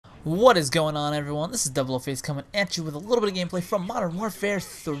What is going on, everyone? This is Double O Face coming at you with a little bit of gameplay from Modern Warfare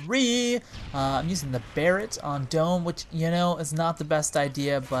 3. I'm using the Barrett on Dome, which, you know, is not the best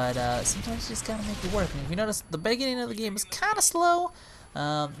idea, but sometimes you just gotta make it work. And if you notice, the beginning of the game is kind of slow.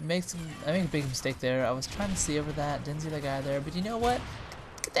 I made a big mistake there. I was trying to see over that, didn't see the guy there, but you know what?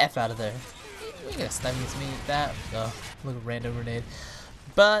 Get the F out of there. We got a snipe against me. That, look, a random grenade.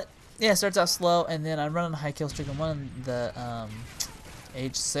 But, yeah, it starts out slow, and then I'm running a high kill streak. I'm running the,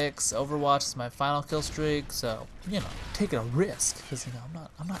 Age 6 Overwatch is my final kill streak, so you know, taking a risk because you know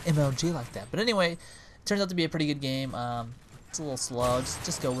I'm not MLG like that. But anyway, it turns out to be a pretty good game. It's a little slow,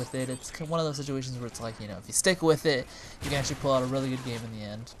 just go with it. It's one of those situations where it's like, you know, if you stick with it, you can actually pull out a really good game in the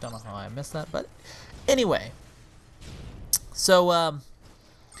end. Don't know how I missed that, but anyway. So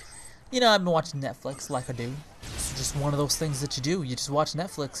you know, I've been watching Netflix like I do. It's just one of those things that you do. You just watch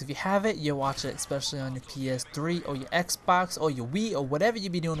Netflix. If you have it, you watch it, especially on your PS3 or your Xbox or your Wii or whatever you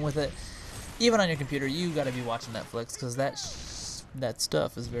be doing with it. Even on your computer, you gotta be watching Netflix because that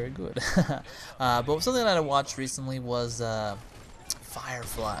stuff is very good. But something that I watched recently was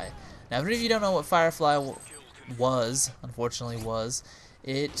Firefly. Now, if any of you don't know what Firefly unfortunately was,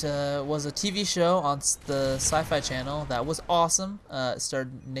 it was a TV show on the Sci-Fi Channel that was awesome. It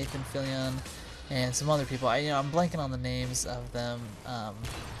starred Nathan Fillion and some other people. I'm blanking on the names of them. I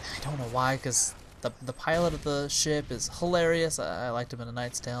don't know why, because the pilot of the ship is hilarious. I liked him in A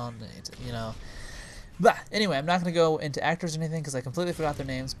Knight's Tale, you know. But anyway, I'm not gonna go into actors or anything because I completely forgot their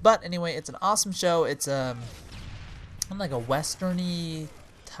names. But anyway, it's an awesome show. It's like a westerny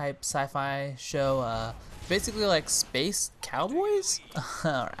type sci-fi show. Basically like space cowboys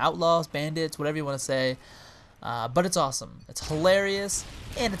or outlaws, bandits, whatever you want to say. But it's awesome. It's hilarious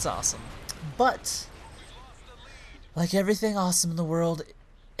and it's awesome. But like everything awesome in the world,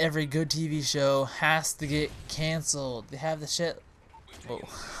 every good TV show has to get canceled. They have the shit. Oh,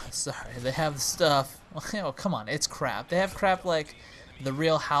 sorry. They have the stuff. Oh, come on. It's crap. They have crap like the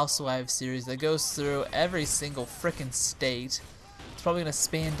Real Housewives series that goes through every single frickin' state. It's probably going to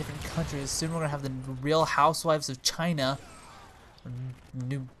span different countries. Soon we're going to have the Real Housewives of China, or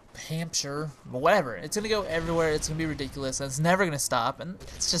New Hampshire, whatever. It's going to go everywhere. It's going to be ridiculous. And it's never going to stop. And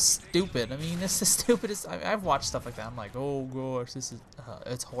it's just stupid. I mean, it's the stupidest. I've watched stuff like that. I'm like, oh gosh, this is,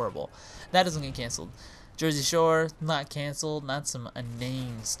 it's horrible. That doesn't get canceled. Jersey Shore, not canceled. Not some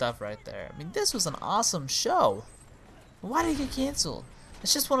inane stuff right there. I mean, this was an awesome show. Why did it get canceled?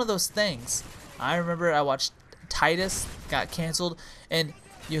 It's just one of those things. I remember I watched Titus got canceled, and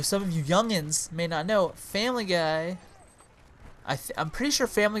you know, some of you youngins may not know, Family Guy, I'm pretty sure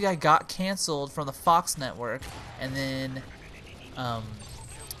Family Guy got canceled from the Fox network, and then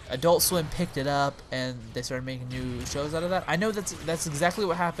Adult Swim picked it up and they started making new shows out of that. I know that's exactly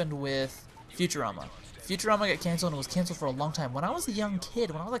what happened with Futurama. Futurama got canceled, and it was canceled for a long time. When I was a young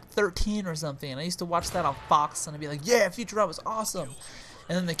kid, when I was like 13 or something, and I used to watch that on Fox, and I'd be like, yeah, Futurama was awesome.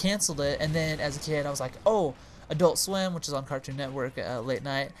 And then they canceled it, and then as a kid, I was like, oh, Adult Swim, which is on Cartoon Network late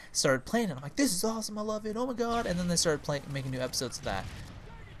night, started playing it. I'm like, this is awesome, I love it, oh my god. And then they started making new episodes of that.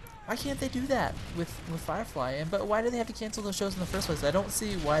 Why can't they do that with Firefly? But why do they have to cancel those shows in the first place? I don't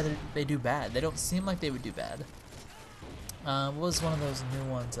see why they do bad. They don't seem like they would do bad. What was one of those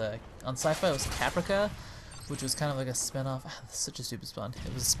new ones? On Sci-Fi, it was Caprica, which was kind of like a spin-off. Such a stupid spin.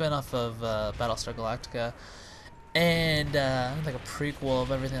 It was a spin-off of Battlestar Galactica. And like a prequel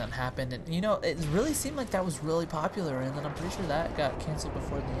of everything that happened, and you know, it really seemed like that was really popular, and then I'm pretty sure that got canceled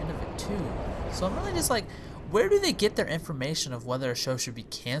before the end of it too. So I'm really just like, where do they get their information of whether a show should be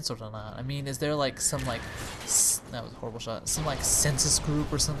canceled or not? I mean, is there like some like that was a horrible shot, some like census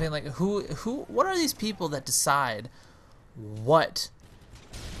group or something? Like what are these people that decide what's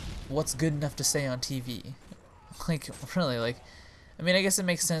good enough to say on TV? Like, really, like, I mean, I guess it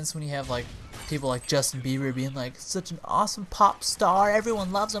makes sense when you have like people like Justin Bieber being like such an awesome pop star,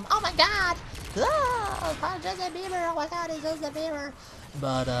 everyone loves him. Oh my god, oh, Justin Bieber, oh my god, he's Justin Bieber.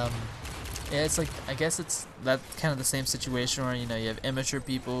 But yeah, it's like, I guess it's that kind of the same situation where, you know, you have immature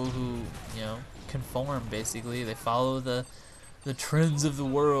people who, you know, conform basically. They follow the trends of the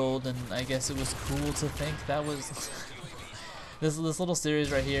world, and I guess it was cool to think that was this little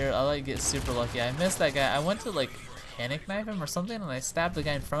series right here. I like get super lucky. I missed that guy. I went to like panic knife him or something, and I stabbed the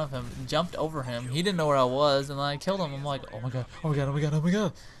guy in front of him, jumped over him. He didn't know where I was, and then I killed him. I'm like, oh my god, oh my god, oh my god, oh my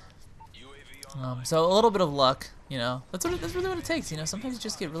god. So a little bit of luck, you know. That's really what it takes, you know. Sometimes you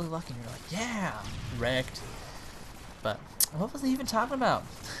just get really lucky, and you're like, yeah, wrecked. But what was I even talking about?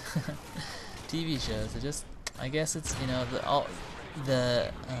 TV shows. I guess it's, you know,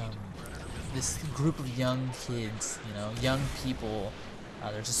 this group of young kids, you know, young people.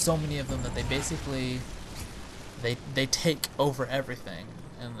 There's just so many of them that they basically they take over everything,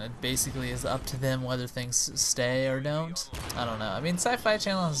 and it basically is up to them whether things stay or don't. I don't know. I mean, Sci-Fi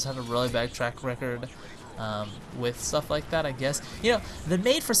Channel has had a really bad track record with stuff like that, I guess. You know, the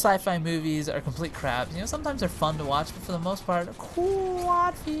made-for-sci-fi movies are complete crap. You know, sometimes they're fun to watch, but for the most part,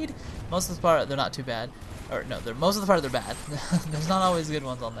 quad feed. Most of the part, they're not too bad. Or no, most of the part they're bad. There's not always good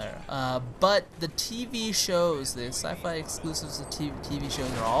ones on there. But the TV shows, the sci-fi exclusives of TV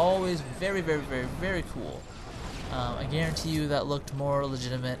shows are always very, very, very, very cool. I guarantee you that looked more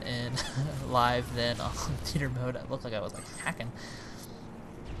legitimate in live than on theater mode. It looked like I was like hacking.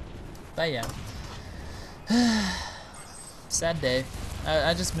 But yeah. Sad day.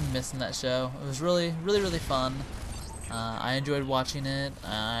 I just been missing that show. It was really, really, really fun. I enjoyed watching it.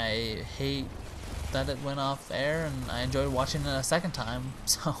 I hate that it went off air, and I enjoyed watching it a second time.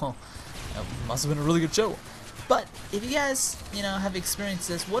 So it must have been a really good show. But if you guys, you know, have experienced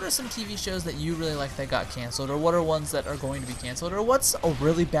this, what are some TV shows that you really like that got canceled, or what are ones that are going to be canceled, or what's a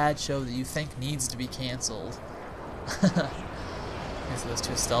really bad show that you think needs to be canceled? So those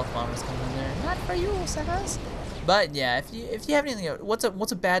two stealth bombers coming in there. Not for you, suckers. But yeah, if you have anything, what's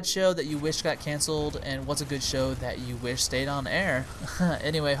a bad show that you wish got canceled, and what's a good show that you wish stayed on air?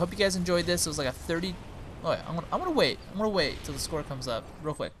 Anyway, hope you guys enjoyed this. It was like a 30. Oh wait, I'm gonna wait. I'm gonna wait till the score comes up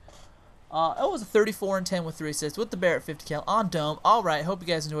real quick. It was a 34-10 with 3 assists with the Barrett 50 cal on Dome. All right, hope you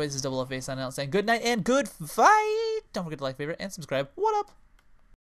guys enjoyed. This is Double F signing out, saying good night and good fight. Don't forget to like, favorite, and subscribe. What up?